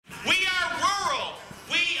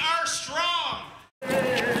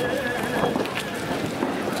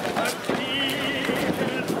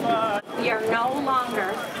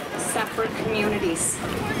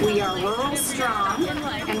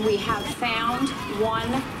have found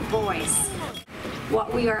one voice.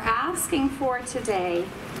 What we are asking for today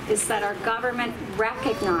is that our government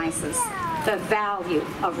recognizes the value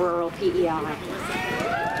of rural PEI.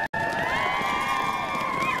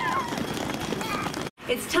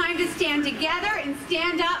 It's time to stand together and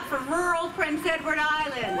stand up for rural Prince Edward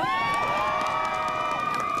Island.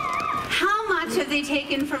 How much have they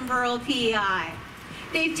taken from rural PEI?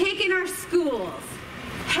 They've taken our schools,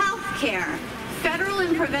 health care, federal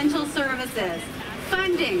and provincial services,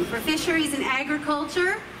 funding for fisheries and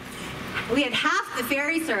agriculture. We had half the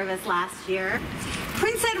ferry service last year.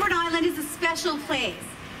 Prince Edward Island is a special place,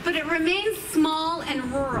 but it remains small and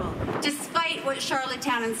rural, despite what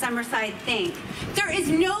Charlottetown and Summerside think. There is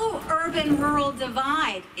no urban-rural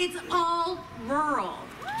divide. It's all rural.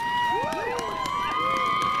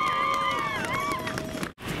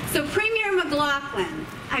 So Premier McLaughlin,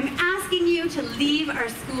 I'm asking you to leave our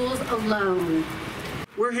schools alone.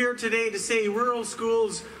 We're here today to say rural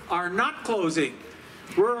schools are not closing,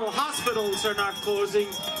 rural hospitals are not closing,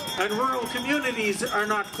 and rural communities are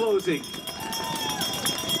not closing.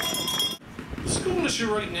 The school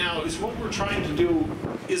issue right now is what we're trying to do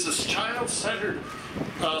is a child-centered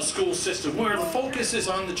school system where the focus is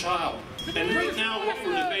on the child. And right now what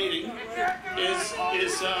we're debating is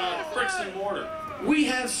bricks and mortar. We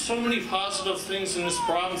have so many positive things in this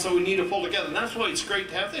province that we need to pull together, and that's why it's great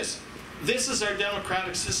to have this. This is our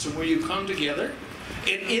democratic system where you come together,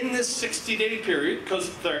 and in this 60-day period,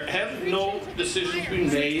 because there have no decisions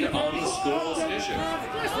been made on the schools issue.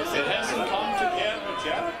 It hasn't come to cabinet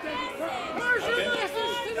yet.